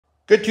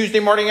Good Tuesday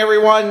morning,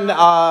 everyone.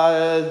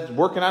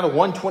 Working on a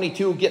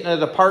 122, getting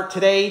it apart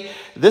today.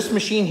 This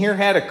machine here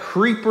had a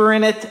creeper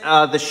in it.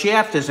 The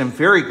shaft is in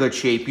very good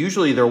shape.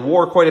 Usually they're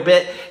wore quite a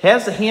bit.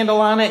 Has the handle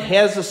on it,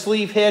 has the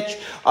sleeve hitch.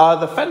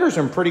 The fenders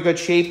are in pretty good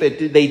shape.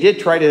 They did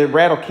try to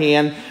rattle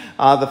can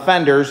the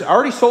fenders. I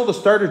already sold a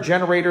starter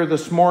generator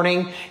this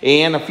morning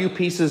and a few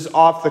pieces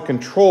off the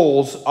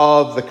controls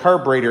of the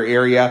carburetor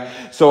area.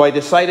 So I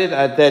decided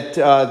that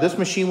this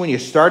machine, when you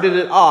started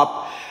it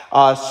up,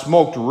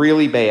 smoked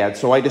really bad.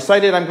 So I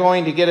decided I'm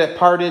going to get it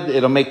parted.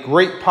 It'll make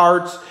great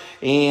parts,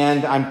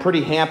 and I'm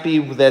pretty happy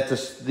that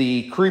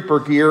the creeper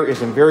gear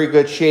is in very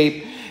good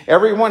shape.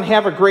 Everyone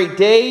have a great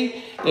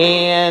day,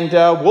 and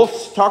we'll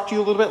talk to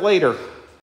you a little bit later.